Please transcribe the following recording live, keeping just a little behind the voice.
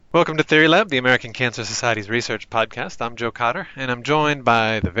Welcome to Theory Lab, the American Cancer Society's research podcast. I'm Joe Cotter, and I'm joined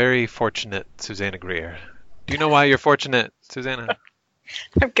by the very fortunate Susanna Greer. Do you know why you're fortunate, Susanna?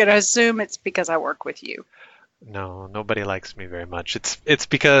 I'm going to assume it's because I work with you. No, nobody likes me very much. It's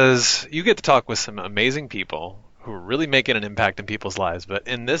because you get to talk with some amazing people who are really making an impact in people's lives. But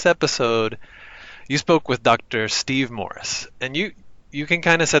in this episode, you spoke with Dr. Steve Morris, and you can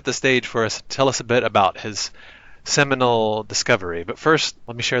kind of set the stage for us. Tell us a bit about his seminal discovery. But first,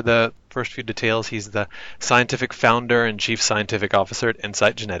 let me share the first few details. He's the scientific founder and chief scientific officer at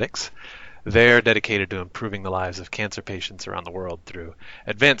Insight Genetics. They're dedicated to improving the lives of cancer patients around the world through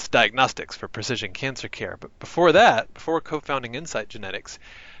advanced diagnostics for precision cancer care. But before that, before co-founding Insight Genetics,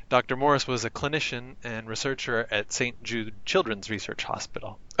 Dr. Morris was a clinician and researcher at St. Jude Children's Research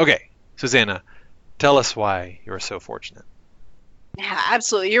Hospital. Okay, Susanna, tell us why you're so fortunate. Yeah,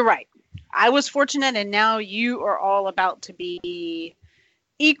 absolutely. You're right. I was fortunate, and now you are all about to be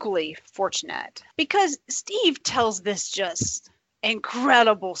equally fortunate because Steve tells this just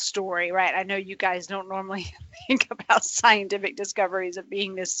incredible story, right? I know you guys don't normally think about scientific discoveries of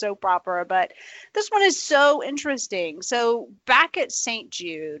being this soap opera, but this one is so interesting. So, back at St.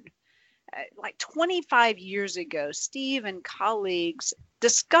 Jude, like 25 years ago, Steve and colleagues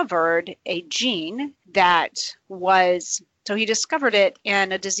discovered a gene that was, so he discovered it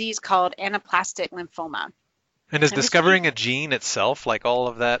in a disease called anaplastic lymphoma. And is And this gene, discovering a gene itself, like all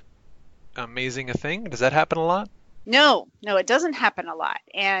of that, amazing a thing? Does that happen a lot? no, it doesn't happen a lot.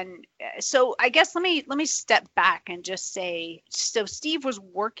 And so I guess let me step back and just say, so Steve was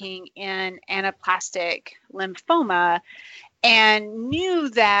working in anaplastic lymphoma and knew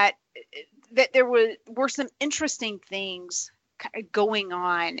that there were some interesting things going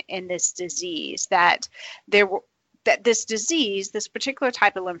on in this disease, there were that this disease, this particular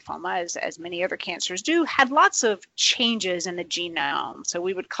type of lymphoma, as many other cancers do, had lots of changes in the genome. So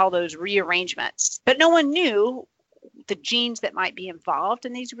we would call those rearrangements. But no one knew the genes that might be involved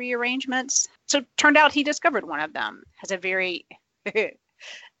in these rearrangements. So it turned out he discovered one of them. Has a very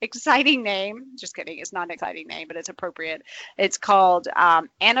exciting name. Just kidding. It's not an exciting name, but it's appropriate. It's called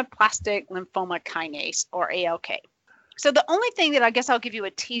anaplastic lymphoma kinase, or ALK. So the only thing that I guess I'll give you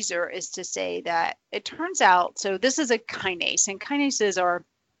a teaser is to say that it turns out, so this is a kinase, and kinases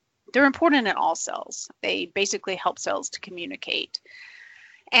they're important in all cells. They basically help cells to communicate.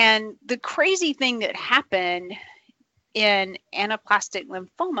 And the crazy thing that happened in anaplastic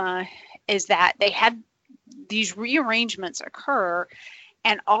lymphoma is that they had these rearrangements occur,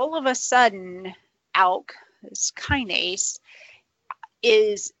 and all of a sudden, ALK, this kinase,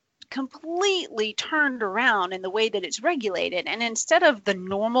 is completely turned around in the way that it's regulated. And instead of the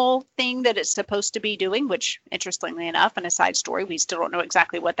normal thing that it's supposed to be doing, which interestingly enough, in a side story, we still don't know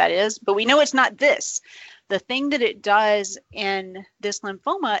exactly what that is, but we know it's not this. The thing that it does in this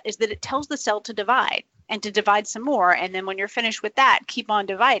lymphoma is that it tells the cell to divide and to divide some more. And then when you're finished with that, keep on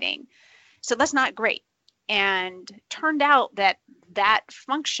dividing. So that's not great. And turned out that that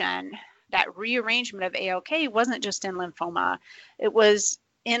function, that rearrangement of ALK, wasn't just in lymphoma. It was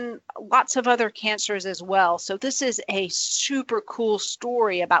in lots of other cancers as well. So this is a super cool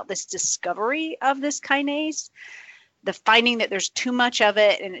story about this discovery of this kinase, the finding that there's too much of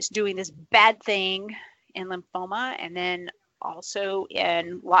it and it's doing this bad thing in lymphoma, and then also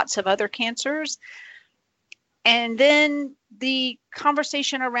in lots of other cancers. And then the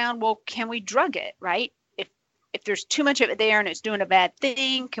conversation around, well, can we drug it, right? If there's too much of it there and it's doing a bad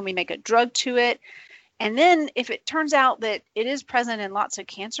thing, can we make a drug to it? And then if it turns out that it is present in lots of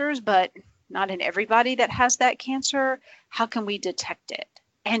cancers, but not in everybody that has that cancer, how can we detect it?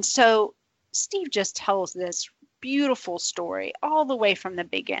 And so Steve just tells this beautiful story all the way from the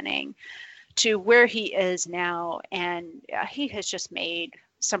beginning to where he is now. And he has just made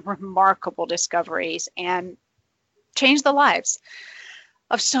some remarkable discoveries and changed the lives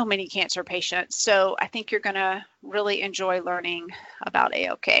of so many cancer patients. So I think you're going to really enjoy learning about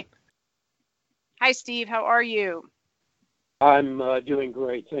ALK. Hi, Steve. How are you? I'm doing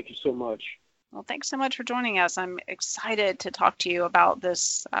great. Thank you so much. Well, thanks so much for joining us. I'm excited to talk to you about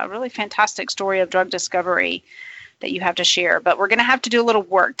this really fantastic story of drug discovery that you have to share. But we're going to have to do a little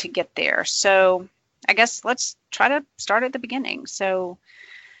work to get there. So I guess let's try to start at the beginning. So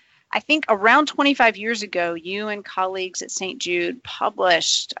I think around 25 years ago, you and colleagues at St. Jude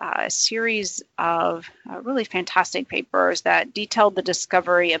published a series of really fantastic papers that detailed the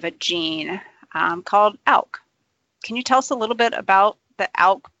discovery of a gene called ALK. Can you tell us a little bit about the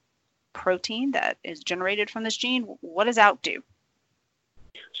ALK protein that is generated from this gene? What does ALK do?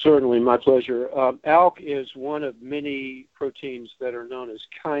 Certainly, my pleasure. ALK is one of many proteins that are known as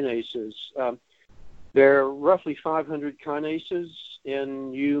kinases. There are roughly 500 kinases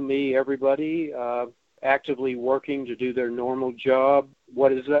in you, me, everybody, actively working to do their normal job.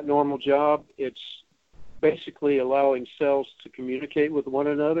 What is that normal job? It's basically allowing cells to communicate with one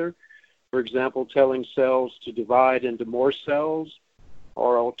another. For example, telling cells to divide into more cells,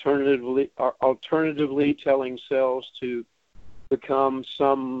 or alternatively telling cells to become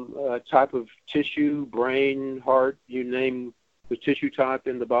some type of tissue, brain, heart, you name the tissue type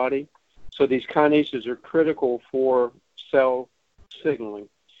in the body. So these kinases are critical for cell signaling.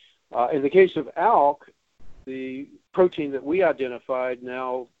 In the case of ALK, the protein that we identified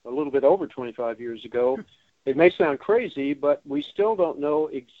now a little bit over 25 years ago, it may sound crazy, but we still don't know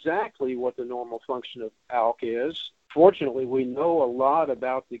exactly what the normal function of ALK is. Fortunately, we know a lot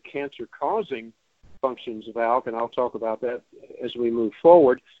about the cancer-causing functions of ALK, and I'll talk about that as we move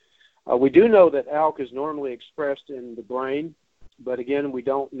forward. We do know that ALK is normally expressed in the brain, but again, we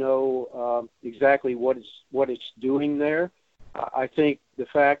don't know exactly what it's doing there. I think the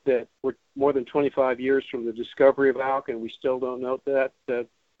fact that we're more than 25 years from the discovery of ALK and we still don't know that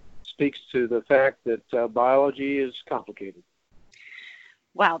speaks to the fact that biology is complicated.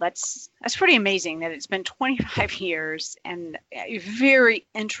 Wow, that's pretty amazing that it's been 25 years and a very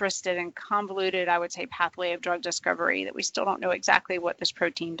interested and convoluted, I would say, pathway of drug discovery that we still don't know exactly what this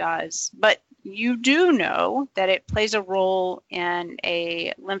protein does. But you do know that it plays a role in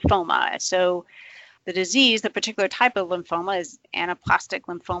a lymphoma. So the disease, the particular type of lymphoma, is anaplastic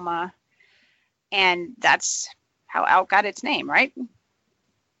lymphoma, and that's how ALK got its name, right?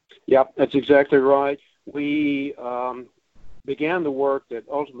 Yep, that's exactly right. We began the work that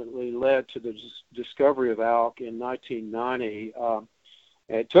ultimately led to the discovery of ALK in 1990.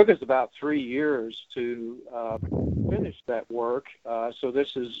 It took us about 3 years to finish that work. So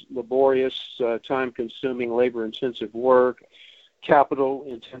this is laborious, time-consuming, labor-intensive work,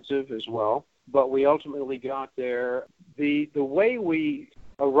 capital-intensive as well. But we ultimately got there. The way we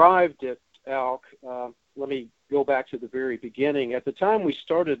arrived at ALK, let me go back to the very beginning. At the time we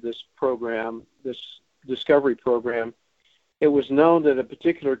started this program, this discovery program, it was known that a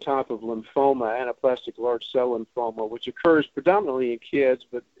particular type of lymphoma, anaplastic large cell lymphoma, which occurs predominantly in kids,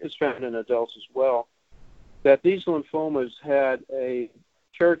 but is found in adults as well, that these lymphomas had a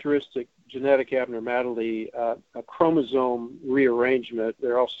characteristic genetic abnormality, a chromosome rearrangement.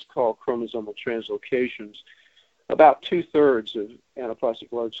 They're also called chromosomal translocations. About 2/3 of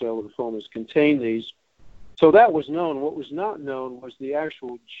anaplastic large cell lymphomas contain these. So that was known. What was not known was the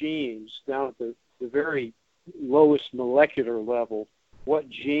actual genes down at the very lowest molecular level, what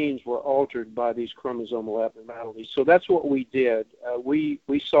genes were altered by these chromosomal abnormalities. So that's what we did. We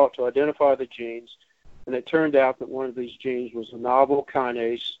sought to identify the genes, and it turned out that one of these genes was a novel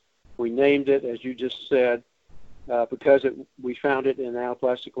kinase. We named it, as you just said, because we found it in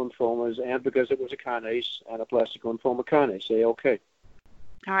anaplastic lymphomas and because it was a kinase, anaplastic lymphoma kinase, ALK.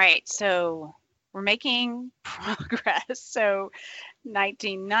 All right, so we're making progress. So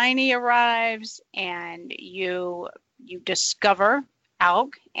 1990 arrives, and you discover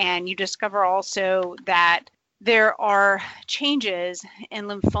ALK, and you discover also that there are changes in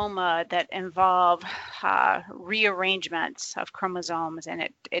lymphoma that involve rearrangements of chromosomes, and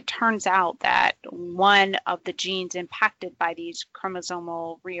it turns out that one of the genes impacted by these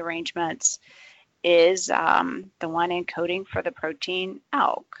chromosomal rearrangements is the one encoding for the protein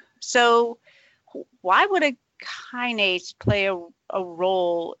ALK. So why would a kinase play a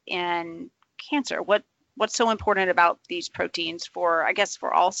role in cancer? What's so important about these proteins for, I guess,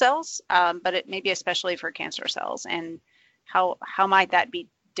 for all cells, but it maybe especially for cancer cells, and how might that be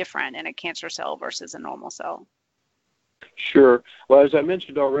different in a cancer cell versus a normal cell? Sure. Well, as I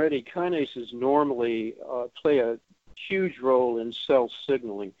mentioned already, kinases normally play a huge role in cell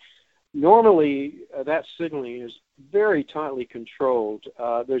signaling. Normally, that signaling is very tightly controlled.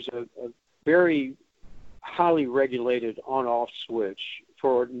 There's a very highly regulated on-off switch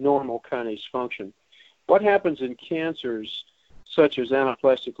for normal kinase function. What happens in cancers such as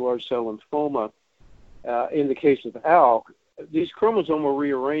anaplastic large cell lymphoma, in the case of ALK, these chromosomal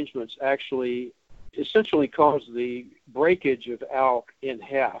rearrangements actually essentially cause the breakage of ALK in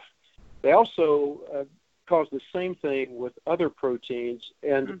half. They also cause the same thing with other proteins,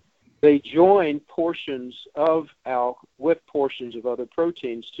 and they join portions of ALK with portions of other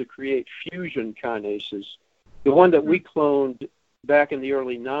proteins to create fusion kinases. The one that we cloned back in the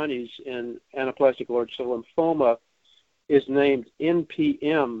early 90s in anaplastic large cell lymphoma is named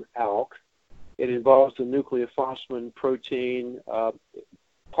NPM-ALK. It involves the nucleophosphine protein.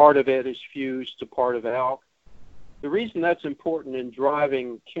 Part of it is fused to part of ALK. The reason that's important in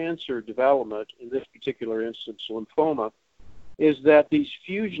driving cancer development, in this particular instance lymphoma, is that these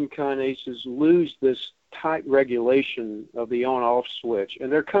fusion kinases lose this tight regulation of the on-off switch,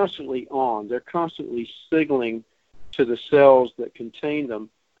 and they're constantly on. They're constantly signaling to the cells that contain them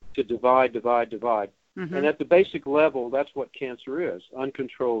to divide. Mm-hmm. And at the basic level, that's what cancer is,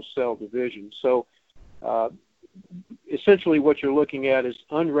 uncontrolled cell division. So essentially what you're looking at is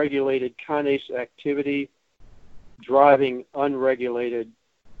unregulated kinase activity driving unregulated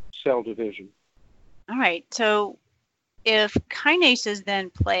cell division. All right. So if kinases then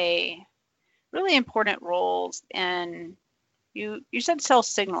play really important roles in, you said cell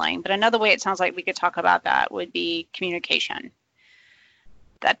signaling, but another way it sounds like we could talk about that would be communication.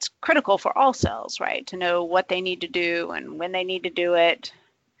 That's critical for all cells, right? To know what they need to do and when they need to do it.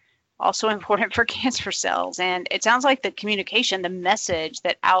 Also important for cancer cells. And it sounds like the communication, the message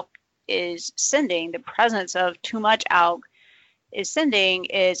that ALK is sending, the presence of too much ALK is sending,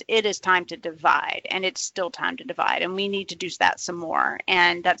 is it is time to divide, and it's still time to divide, and we need to do that some more.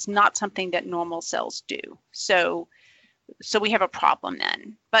 And that's not something that normal cells do. So we have a problem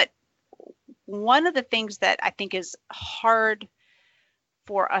then. But one of the things that I think is hard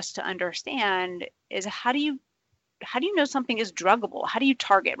for us to understand is how do you know something is druggable? How do you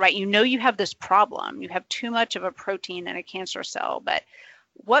target, right? You know you have this problem. You have too much of a protein in a cancer cell, but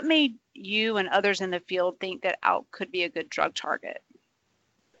what made you and others in the field think that ALK could be a good drug target?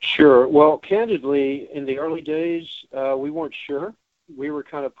 Sure. Well, candidly, in the early days, we weren't sure. We were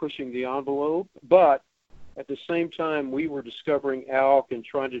kind of pushing the envelope, but at the same time, we were discovering ALK and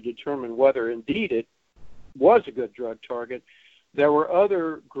trying to determine whether indeed it was a good drug target. There were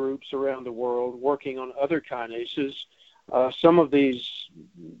other groups around the world working on other kinases. Some of these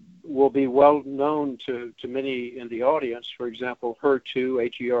will be well known to many in the audience. For example,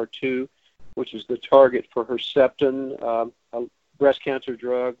 HER2, HER2, which is the target for Herceptin, a breast cancer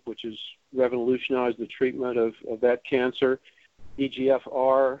drug, which has revolutionized the treatment of that cancer.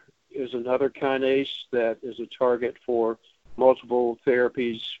 EGFR is another kinase that is a target for multiple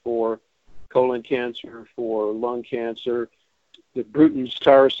therapies for colon cancer, for lung cancer. The Bruton's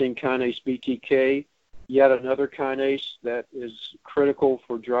tyrosine kinase, BTK, yet another kinase that is critical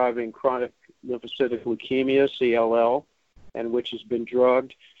for driving chronic lymphocytic leukemia, CLL, and which has been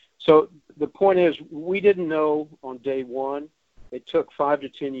drugged. So the point is, we didn't know on day one. It took 5 to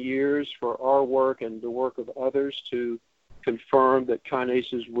 10 years for our work and the work of others to confirm that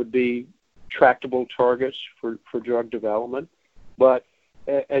kinases would be tractable targets for drug development. But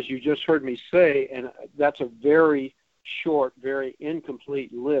as you just heard me say, and that's a very short, very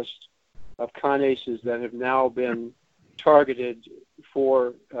incomplete list of kinases that have now been targeted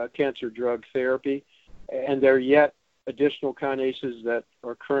for cancer drug therapy, and there are yet additional kinases that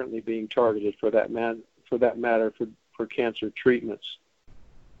are currently being targeted for that matter for cancer treatments.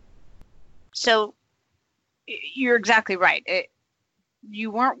 So you're exactly right. You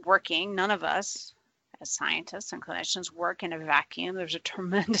weren't working, none of us as scientists and clinicians work in a vacuum. There's a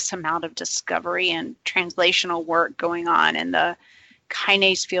tremendous amount of discovery and translational work going on in the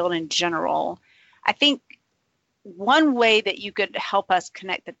kinase field in general. I think one way that you could help us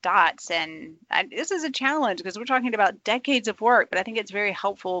connect the dots, and this is a challenge because we're talking about decades of work, but I think it's very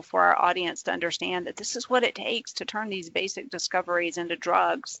helpful for our audience to understand that this is what it takes to turn these basic discoveries into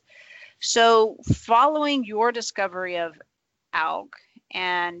drugs. So following your discovery of ALK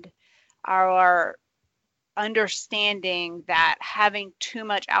and our understanding that having too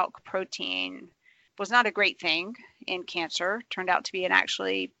much ALK protein was not a great thing in cancer, turned out to be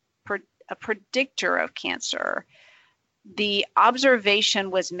a predictor of cancer. The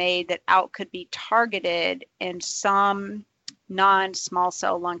observation was made that ALK could be targeted in some non-small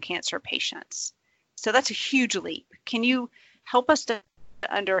cell lung cancer patients. So that's a huge leap. Can you help us to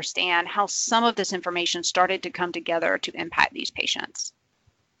understand how some of this information started to come together to impact these patients?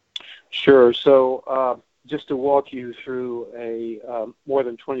 Sure. So just to walk you through a more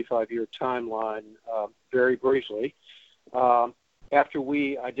than 25-year timeline very briefly, after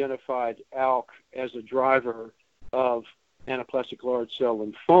we identified ALK as a driver of anaplastic large cell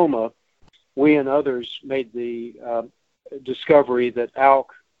lymphoma, we and others made the discovery that ALK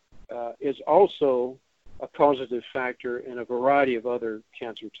is also a causative factor in a variety of other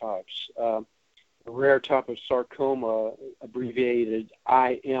cancer types. A rare type of sarcoma, abbreviated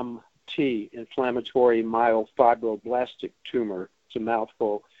IMT, inflammatory myofibroblastic tumor, it's a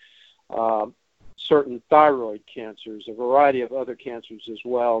mouthful. Certain thyroid cancers, a variety of other cancers as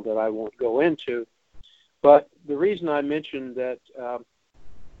well that I won't go into. But the reason I mentioned that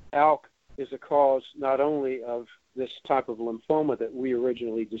ALK is a cause not only of this type of lymphoma that we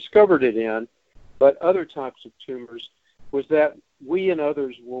originally discovered it in, but other types of tumors, was that we and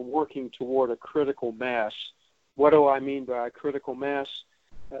others were working toward a critical mass What do I mean by a critical mass?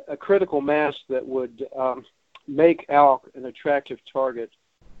 A critical mass that would make ALK an attractive target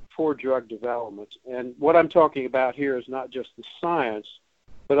for drug development. And what I'm talking about here is not just the science,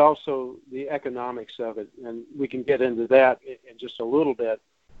 but also the economics of it. And we can get into that in just a little bit.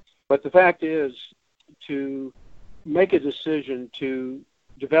 But the fact is, to make a decision to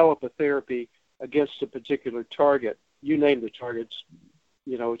develop a therapy against a particular target, you name the targets,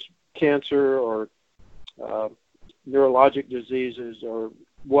 it's cancer or neurologic diseases or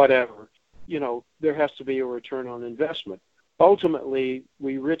whatever, there has to be a return on investment. Ultimately,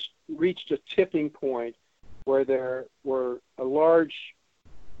 we reached a tipping point where there were a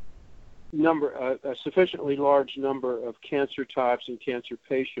sufficiently large number of cancer types and cancer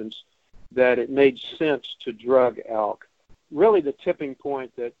patients that it made sense to drug ALK. Really, the tipping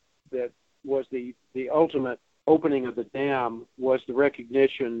point that was the ultimate opening of the dam was the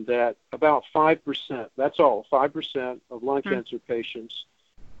recognition that about 5%, that's all, 5% of lung cancer patients,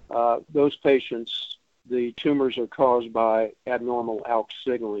 those patients, the tumors are caused by abnormal ALK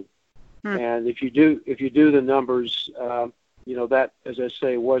signaling. And if you do the numbers, that, as I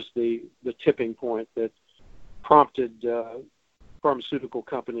say, was the tipping point that prompted pharmaceutical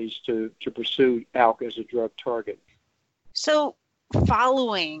companies to pursue ALK as a drug target. So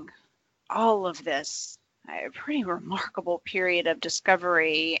following all of this, a pretty remarkable period of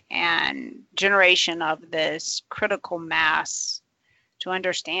discovery and generation of this critical mass to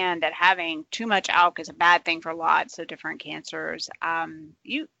understand that having too much ALK is a bad thing for lots of different cancers.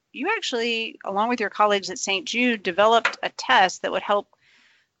 You actually, along with your colleagues at St. Jude, developed a test that would help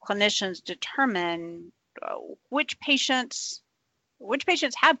clinicians determine which patients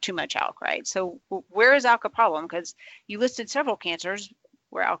have too much ALK, right? So where is ALK a problem? Because you listed several cancers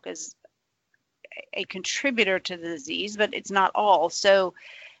where ALK is a contributor to the disease, but it's not all. So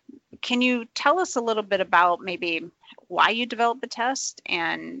can you tell us a little bit about maybe why you developed the test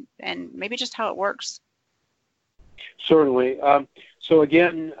and maybe just how it works? Certainly. So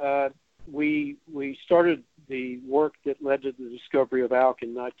again, we started the work that led to the discovery of ALK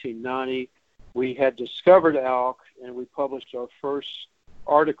in 1990. We had discovered ALK, and we published our first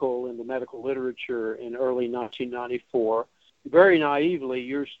article in the medical literature in early 1994. Very naively,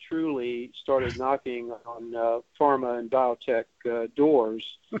 yours truly started knocking on pharma and biotech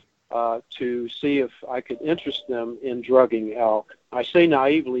doors to see if I could interest them in drugging ALK. I say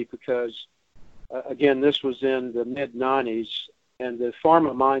naively because, again, this was in the mid-'90s, and the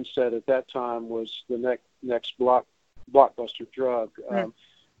pharma mindset at that time was the next blockbuster drug,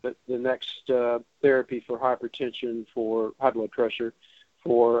 the next therapy for hypertension, for high blood pressure,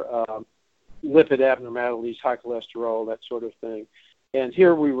 for lipid abnormalities, high cholesterol, that sort of thing. And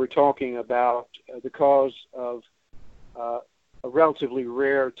here we were talking about the cause of a relatively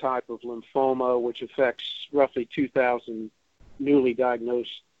rare type of lymphoma, which affects roughly 2,000 newly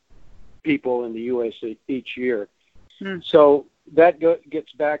diagnosed people in the U.S. each year. So that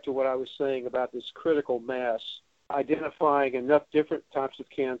gets back to what I was saying about this critical mass, identifying enough different types of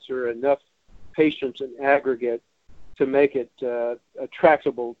cancer, enough patients in aggregate to make it a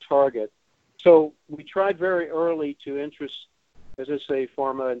tractable target. So we tried very early to interest, as I say,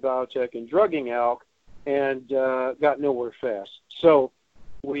 pharma and biotech in drugging ALK, and got nowhere fast. So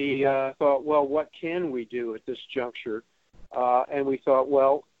we thought, well, what can we do at this juncture? And we thought,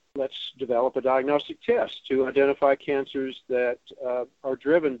 well, let's develop a diagnostic test to identify cancers that are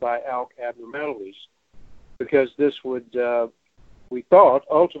driven by ALK abnormalities, because this would, we thought,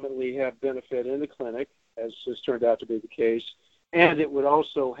 ultimately have benefit in the clinic, as has turned out to be the case, and it would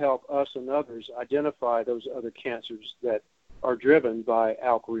also help us and others identify those other cancers that are driven by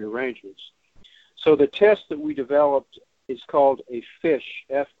ALK rearrangements. So the test that we developed is called a FISH,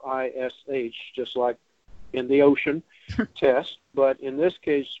 F-I-S-H, just like in the ocean test, but in this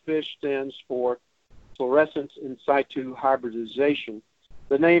case, FISH stands for fluorescence in situ hybridization.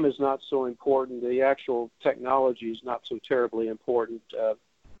 The name is not so important. The actual technology is not so terribly important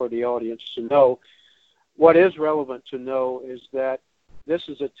for the audience to know. What is relevant to know is that this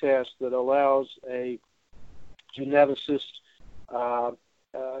is a test that allows a geneticist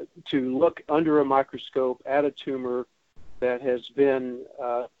to look under a microscope at a tumor that has been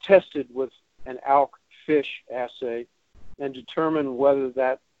tested with an ALK FISH assay and determine whether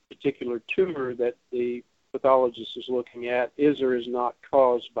that particular tumor that the pathologist is looking at is or is not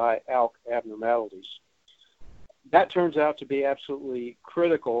caused by ALK abnormalities. That turns out to be absolutely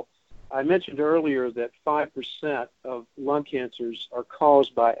critical. I mentioned earlier that 5% of lung cancers are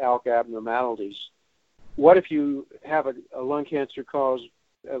caused by ALK abnormalities. What if you have a lung cancer caused,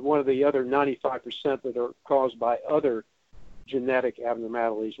 one of the other 95% that are caused by other genetic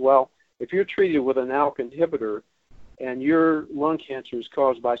abnormalities? Well, If you're treated with an ALK inhibitor and your lung cancer is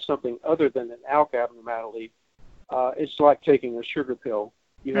caused by something other than an ALK abnormality, it's like taking a sugar pill.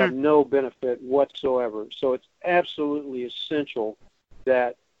 You have no benefit whatsoever. So it's absolutely essential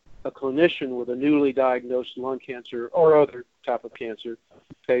that a clinician with a newly diagnosed lung cancer or other type of cancer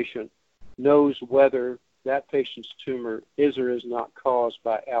patient knows whether that patient's tumor is or is not caused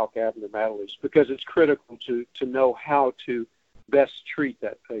by ALK abnormalities, because it's critical to know how to best treat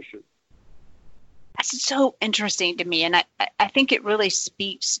that patient. That's so interesting to me, and I think it really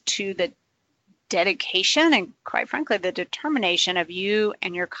speaks to the dedication and, quite frankly, the determination of you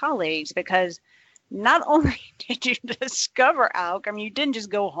and your colleagues, because not only did you discover ALK, I mean, you didn't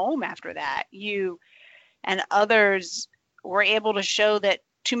just go home after that. You and others were able to show that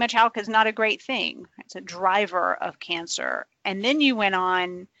too much ALK is not a great thing. It's a driver of cancer. And then you went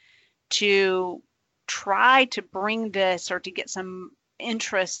on to try to bring this, or to get some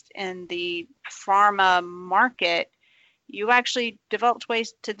interest in the pharma market. You actually developed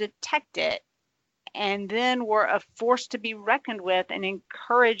ways to detect it, and then were a force to be reckoned with in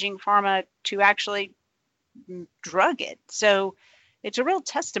encouraging pharma to actually drug it. So it's a real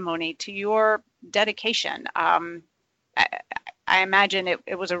testimony to your dedication. I imagine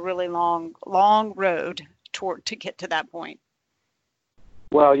it was a really long road to get to that point.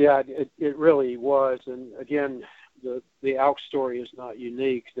 Well, yeah, it really was. And again, the ALK story is not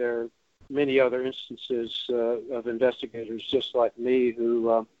unique. There are many other instances of investigators just like me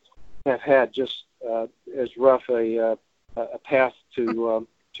who have had just as rough a path to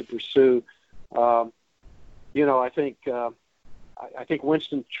pursue. I think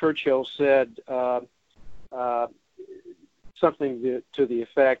Winston Churchill said something to the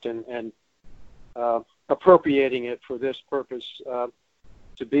effect, and appropriating it for this purpose.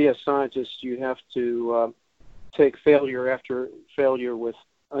 To be a scientist, you have to take failure after failure with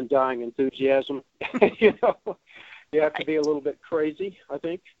undying enthusiasm. You have to be a little bit crazy, I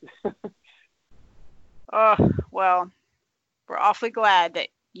think. Well, we're awfully glad that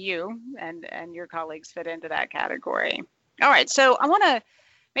you and your colleagues fit into that category. All right, so I want to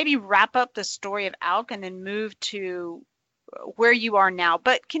maybe wrap up the story of ALK and then move to where you are now.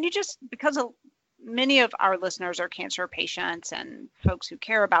 But can you just, because many of our listeners are cancer patients and folks who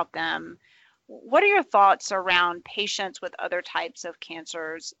care about them, what are your thoughts around patients with other types of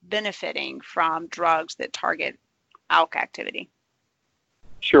cancers benefiting from drugs that target ALK activity?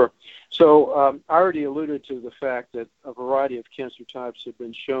 Sure. So I already alluded to the fact that a variety of cancer types have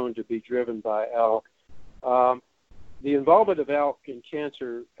been shown to be driven by ALK. The involvement of ALK in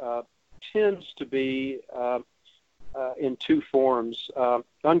cancer tends to be in two forms.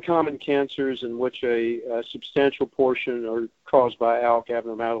 Uncommon cancers, in which a substantial portion are caused by ALK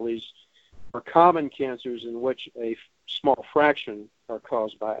abnormalities, or common cancers in which a small fraction are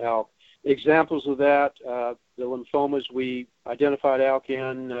caused by ALK. Examples of that, the lymphomas we identified ALK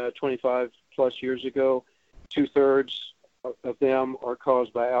in 25 plus years ago, 2/3 of them are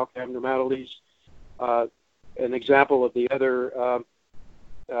caused by ALK abnormalities. An example of the other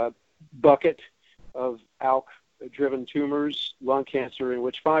bucket of ALK-driven tumors, lung cancer, in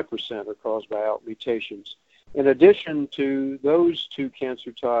which 5% are caused by ALK mutations. In addition to those two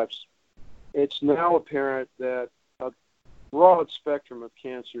cancer types, it's now apparent that a broad spectrum of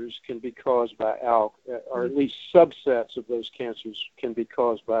cancers can be caused by ALK, or at least subsets of those cancers can be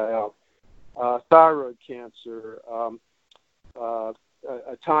caused by ALK. Thyroid cancer,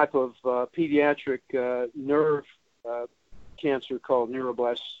 a type of pediatric nerve cancer called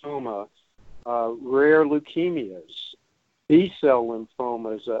neuroblastoma, rare leukemias, B-cell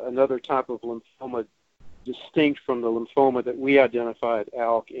lymphomas, another type of lymphoma distinct from the lymphoma that we identified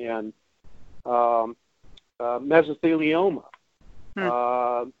ALK in, mesothelioma,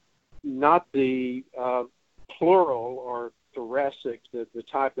 not the plural or thoracic, the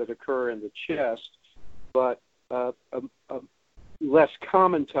type that occur in the chest, but a less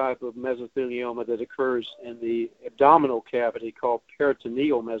common type of mesothelioma that occurs in the abdominal cavity called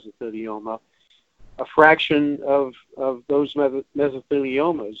peritoneal mesothelioma. A fraction of those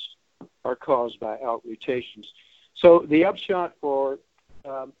mesotheliomas are caused by ALK mutations. So the upshot for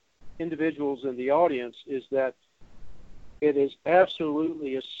individuals in the audience is that it is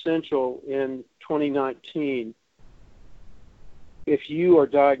absolutely essential in 2019, if you are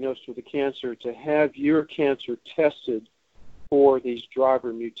diagnosed with a cancer, to have your cancer tested for these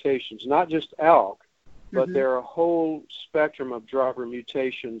driver mutations, not just ALK, but there are a whole spectrum of driver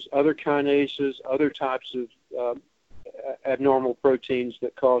mutations, other kinases, other types of abnormal proteins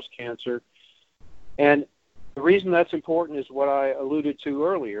that cause cancer. And the reason that's important is what I alluded to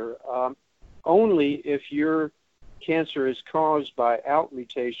earlier. Only if your cancer is caused by ALK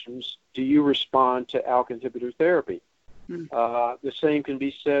mutations, do you respond to ALK inhibitor therapy? The same can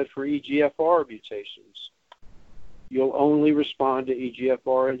be said for EGFR mutations. You'll only respond to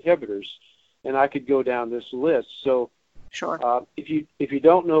EGFR inhibitors. And I could go down this list. So sure. If you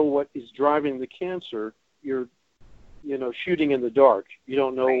don't know what is driving the cancer, you're shooting in the dark. You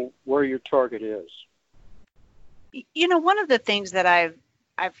don't know Right. where your target is. One of the things that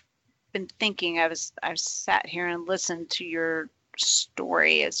I've been thinking, I've sat here and listened to your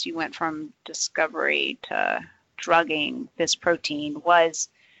story as you went from discovery to drugging this protein, was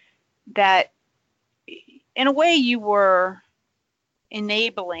that in a way you were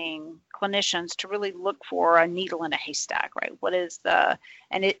enabling clinicians to really look for a needle in a haystack, right?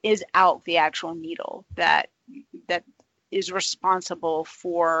 And it is ALK, the actual needle that is responsible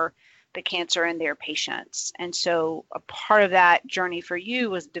for the cancer in their patients. And so a part of that journey for you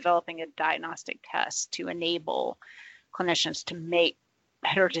was developing a diagnostic test to enable clinicians to make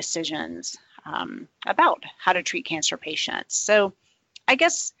better decisions about how to treat cancer patients. So I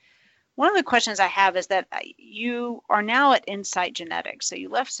guess one of the questions I have is that you are now at Insight Genetics. So you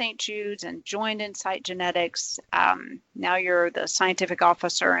left St. Jude's and joined Insight Genetics. Now you're the scientific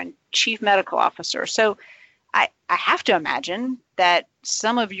officer and chief medical officer. So I have to imagine that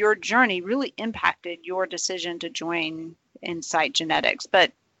some of your journey really impacted your decision to join Insight Genetics.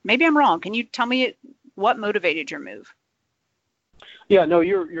 But maybe I'm wrong. Can you tell me what motivated your move? Yeah, no,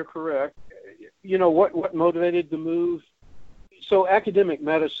 you're correct. What motivated the move? So academic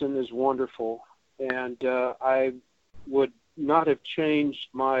medicine is wonderful, and I would not have changed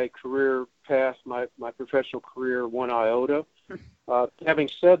my career path, my professional career, one iota. Having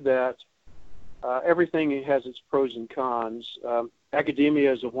said that, everything has its pros and cons.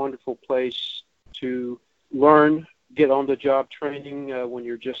 Academia is a wonderful place to learn, get on-the-job training when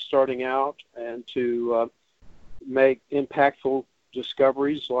you're just starting out, and to make impactful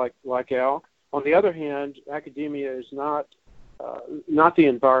discoveries like ALK. On the other hand, academia is not the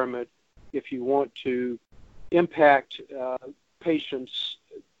environment if you want to impact patients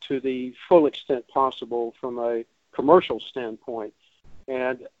to the full extent possible from a commercial standpoint.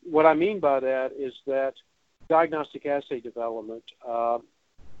 And what I mean by that is that diagnostic assay development,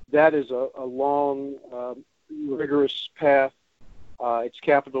 that is a long, rigorous path. It's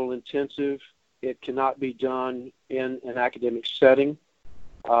capital intensive. It cannot be done in an academic setting.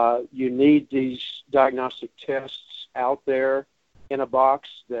 You need these diagnostic tests out there in a box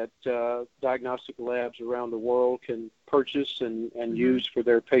that diagnostic labs around the world can purchase and use for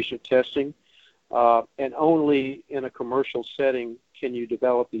their patient testing. And only in a commercial setting can you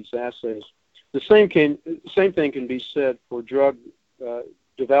develop these assays. The same thing can be said for drug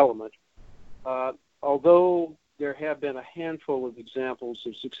development. Although there have been a handful of examples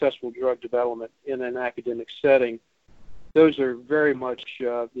of successful drug development in an academic setting, those are very much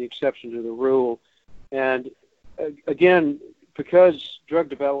the exception to the rule. And again, because drug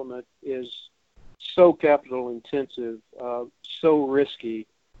development is so capital intensive, so risky,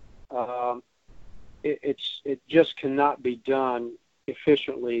 it just cannot be done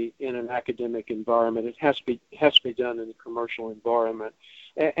efficiently in an academic environment. It has to be done in a commercial environment.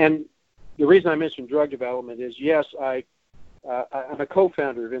 And the reason I mentioned drug development is, yes, I'm a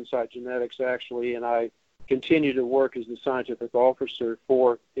co-founder of Insight Genetics, actually, and I continue to work as the scientific officer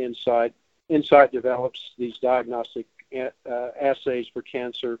for Insight. Insight develops these diagnostic assays for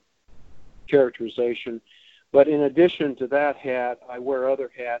cancer characterization. But in addition to that hat, I wear other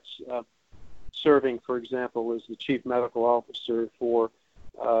hats, serving, for example, as the chief medical officer for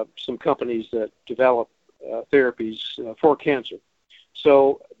some companies that develop therapies for cancer.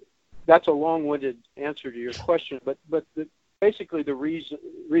 So that's a long-winded answer to your question, but basically the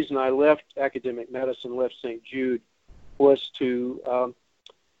reason I left academic medicine, left St. Jude, was to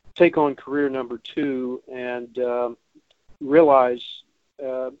take on career number 2 and realize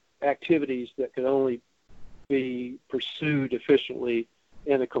activities that could only be pursued efficiently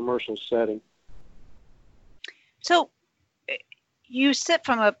in a commercial setting. So you sit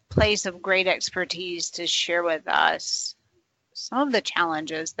from a place of great expertise to share with us some of the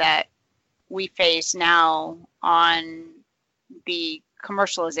challenges that we face now on the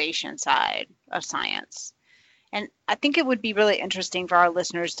commercialization side of science. And I think it would be really interesting for our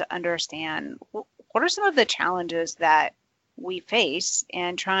listeners to understand what are some of the challenges that we face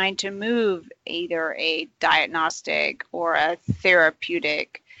in trying to move either a diagnostic or a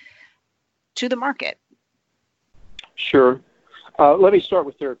therapeutic to the market. Sure. Let me start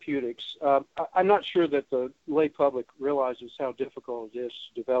with therapeutics. I'm not sure that the lay public realizes how difficult it is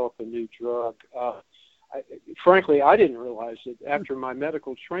to develop a new drug. Frankly, I didn't realize it after my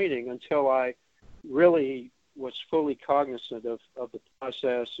medical training until I really was fully cognizant of the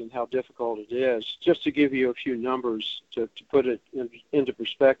process and how difficult it is. Just to give you a few numbers to put it into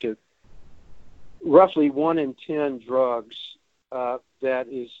perspective, roughly 1 in 10 drugs that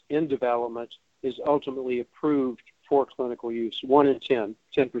is in development is ultimately approved for clinical use. 1 in 10,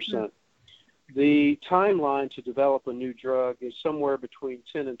 10%. The timeline to develop a new drug is somewhere between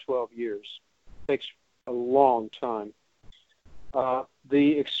 10 and 12 years. It takes a long time.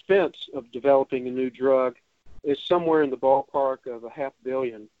 The expense of developing a new drug is somewhere in the ballpark of $500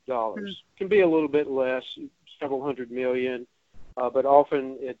 million. It can be a little bit less, several hundred million, but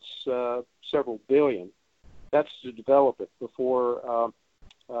often it's several billion. That's to develop it before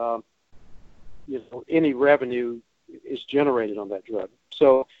any revenue is generated on that drug.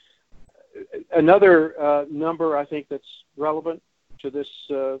 So another number I think that's relevant to this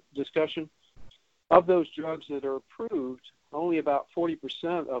discussion, of those drugs that are approved, only about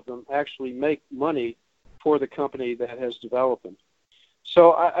 40% of them actually make money for the company that has developed them.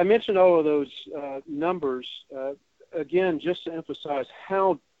 So I mentioned all of those numbers, again, just to emphasize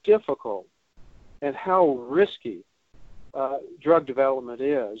how difficult and how risky drug development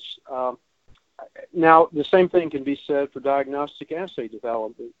is. Now, the same thing can be said for diagnostic assay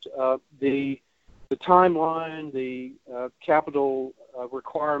development. The timeline, the capital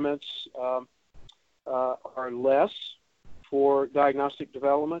requirements are less for diagnostic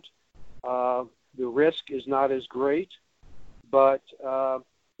development. The risk is not as great, but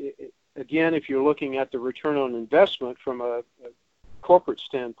again, if you're looking at the return on investment from a corporate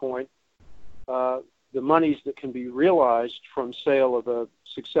standpoint, the monies that can be realized from sale of a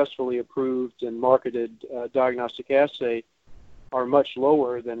successfully approved and marketed diagnostic assay are much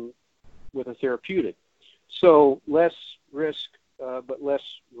lower than with a therapeutic. So less risk, but less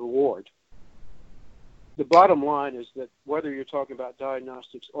reward. The bottom line is that whether you're talking about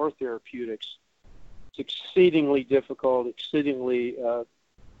diagnostics or therapeutics, it's exceedingly difficult, exceedingly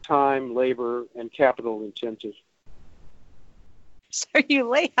time, labor, and capital intensive. So you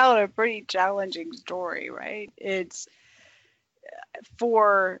lay out a pretty challenging story, right? It's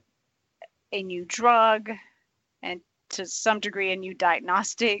for a new drug and to some degree a new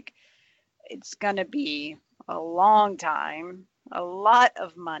diagnostic. It's going to be a long time, a lot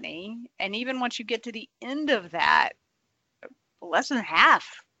of money. And even once you get to the end of that, less than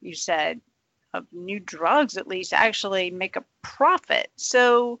half, you said, of new drugs at least actually make a profit.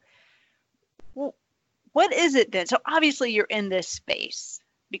 So what is it then? So obviously you're in this space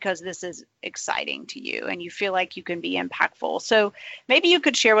because this is exciting to you and you feel like you can be impactful. So maybe you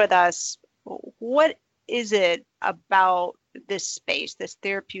could share with us, what is it about this space, this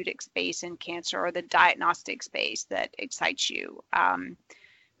therapeutic space in cancer or the diagnostic space that excites you?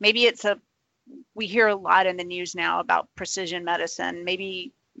 Maybe we hear a lot in the news now about precision medicine.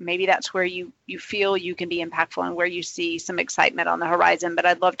 Maybe that's where you feel you can be impactful and where you see some excitement on the horizon, but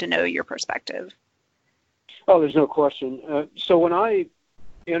I'd love to know your perspective. Oh, there's no question. So when I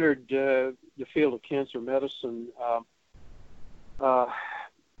entered the field of cancer medicine,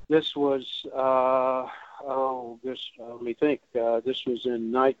 this was, let me think. This was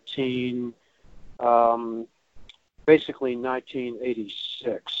in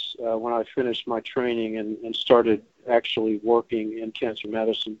 1986, when I finished my training and started actually working in cancer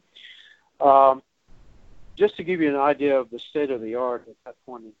medicine. Just to give you an idea of the state of the art at that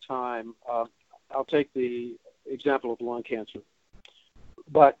point in time, I'll take the example of lung cancer.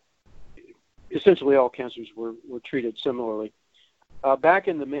 But essentially all cancers were treated similarly. Back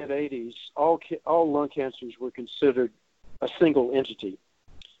in the mid-'80s, all lung cancers were considered a single entity.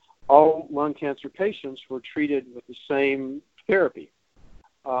 All lung cancer patients were treated with the same therapy,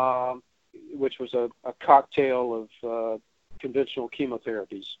 which was a cocktail of conventional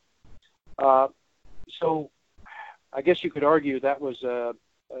chemotherapies. So I guess you could argue that was a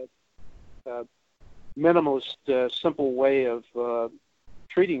minimalist, simple way of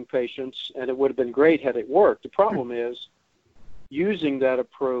treating patients, and it would have been great had it worked. The problem is, using that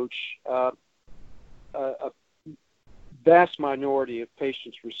approach, a vast minority of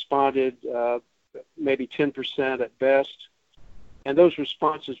patients responded, maybe 10% at best, and those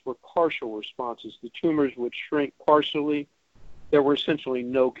responses were partial responses. The tumors would shrink partially. There were essentially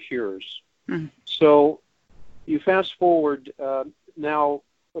no cures. So you fast forward now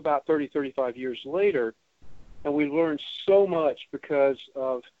about 30, 35 years later, and we learned so much because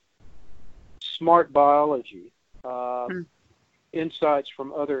of smart biology, insights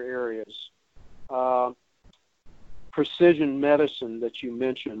from other areas, precision medicine that you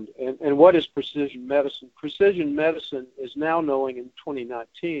mentioned. And what is precision medicine? Precision medicine is now knowing in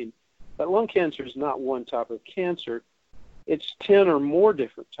 2019 that lung cancer is not one type of cancer. it's 10 or more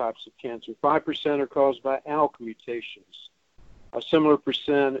different types of cancer. 5% are caused by ALK mutations. A similar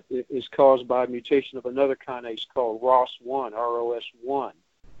percent is caused by a mutation of another kinase called ROS1, ROS1.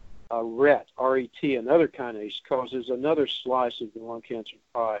 RET, R-E-T, another kinase, causes another slice of the lung cancer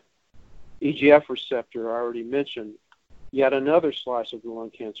pie. EGF receptor, I already mentioned, yet another slice of the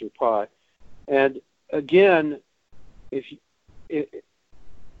lung cancer pie. And again, if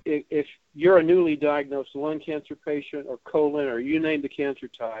you're a newly diagnosed lung cancer patient or colon or you name the cancer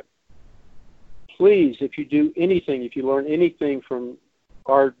type, please, if you do anything, if you learn anything from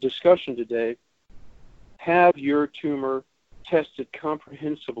our discussion today, have your tumor tested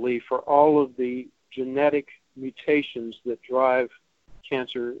comprehensively for all of the genetic mutations that drive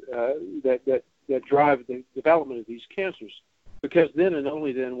cancer, that drive the development of these cancers. Because then and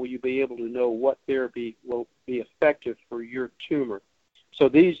only then will you be able to know what therapy will be effective for your tumor. So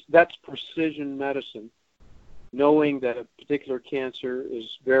that's precision medicine, knowing that a particular cancer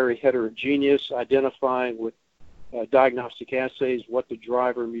is very heterogeneous, identifying with diagnostic assays what the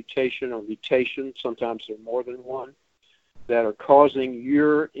driver mutation or mutation, sometimes there are more than one, that are causing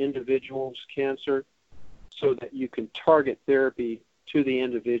your individual's cancer so that you can target therapy to the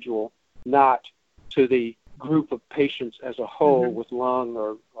individual, not to the group of patients as a whole with lung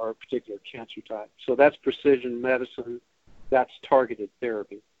or a particular cancer type. So that's precision medicine. That's targeted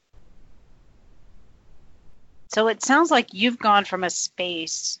therapy. So it sounds like you've gone from a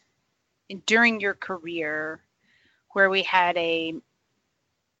space during your career where we had a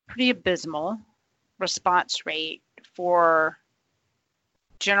pretty abysmal response rate for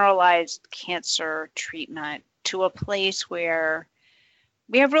generalized cancer treatment to a place where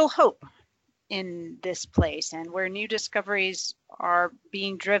we have real hope in this place and where new discoveries are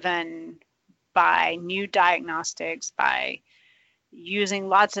being driven by new diagnostics, by using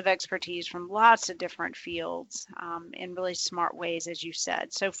lots of expertise from lots of different fields in really smart ways, as you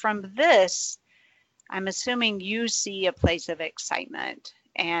said. So from this, I'm assuming you see a place of excitement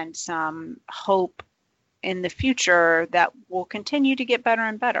and some hope in the future that will continue to get better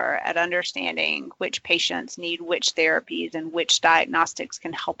and better at understanding which patients need which therapies and which diagnostics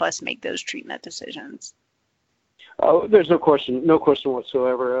can help us make those treatment decisions. Oh, there's no question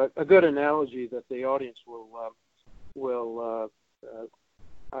whatsoever. A good analogy that the audience will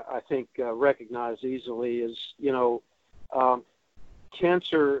I think recognize easily is,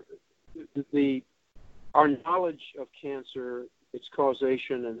 cancer. Our knowledge of cancer, its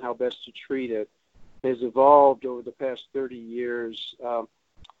causation, and how best to treat it has evolved over the past 30 years,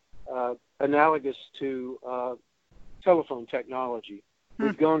 analogous to telephone technology.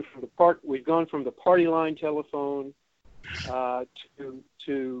 We've gone from the party line telephone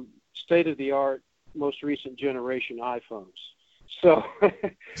to state-of-the-art, most recent generation iPhones. So,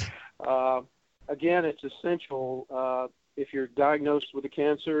 again, it's essential if you're diagnosed with a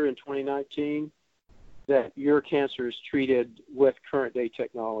cancer in 2019 that your cancer is treated with current-day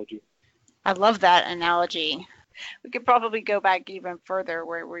technology. I love that analogy. We could probably go back even further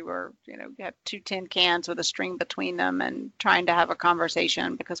where we were, have 2 tin cans with a string between them and trying to have a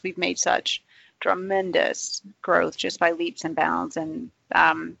conversation because we've made such tremendous growth just by leaps and bounds. And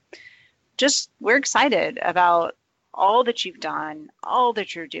we're excited about all that you've done, all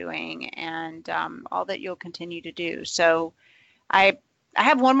that you're doing, and all that you'll continue to do. So I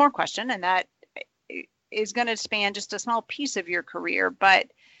have one more question, and that is going to span just a small piece of your career, but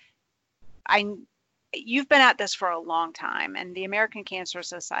you've been at this for a long time, and the American Cancer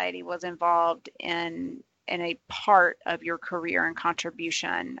Society was involved in a part of your career and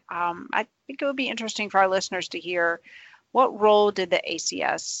contribution. I think it would be interesting for our listeners to hear, what role did the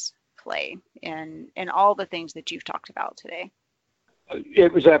ACS play in all the things that you've talked about today?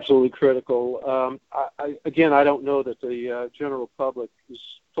 It was absolutely critical. I don't know that the general public is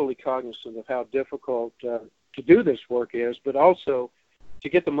fully cognizant of how difficult to do this work is, but also to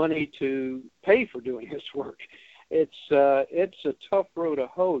get the money to pay for doing this work. It's a tough row to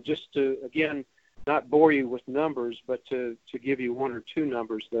hoe. Just to, again, not bore you with numbers, but to give you 1 or 2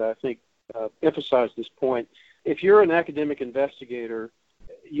 numbers that I think emphasize this point. If you're an academic investigator,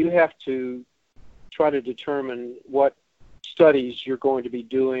 you have to try to determine what studies you're going to be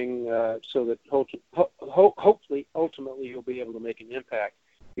doing so that hopefully, ultimately, you'll be able to make an impact.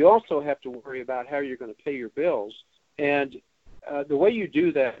 You also have to worry about how you're going to pay your bills. And the way you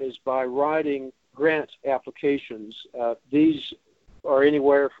do that is by writing grant applications. These are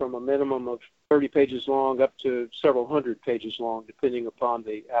anywhere from a minimum of 30 pages long up to several hundred pages long, depending upon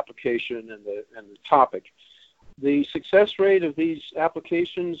the application and the topic. The success rate of these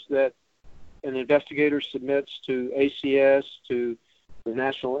applications that an investigator submits to ACS, to the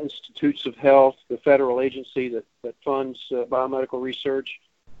National Institutes of Health, the federal agency that funds biomedical research,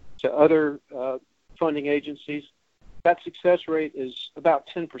 to other funding agencies, that success rate is about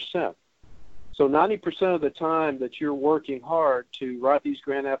 10%. So 90% of the time that you're working hard to write these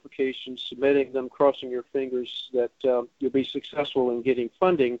grant applications, submitting them, crossing your fingers that you'll be successful in getting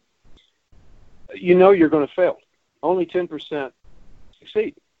funding, you know you're going to fail. Only 10%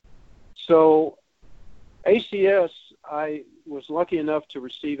 succeed. So ACS, I was lucky enough to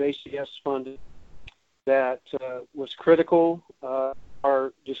receive ACS funding that was critical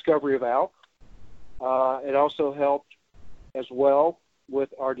our discovery of ALK. It also helped as well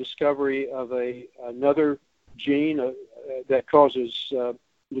with our discovery of another gene that causes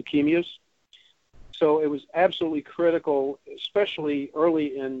leukemias. So it was absolutely critical, especially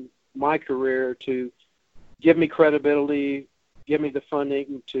early in my career, to give me credibility, give me the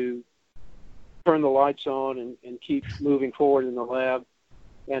funding to turn the lights on and keep moving forward in the lab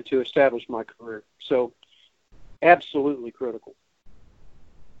and to establish my career. So absolutely critical.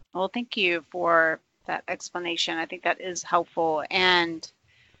 Well, thank you for that explanation. I think that is helpful. And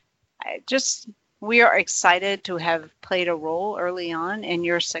we are excited to have played a role early on in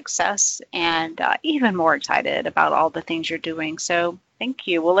your success, and even more excited about all the things you're doing. So thank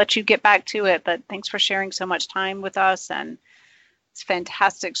you. We'll let you get back to it, but thanks for sharing so much time with us. And it's a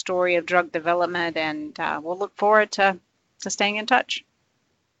fantastic story of drug development, and we'll look forward to staying in touch.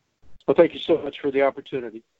 Well, thank you so much for the opportunity.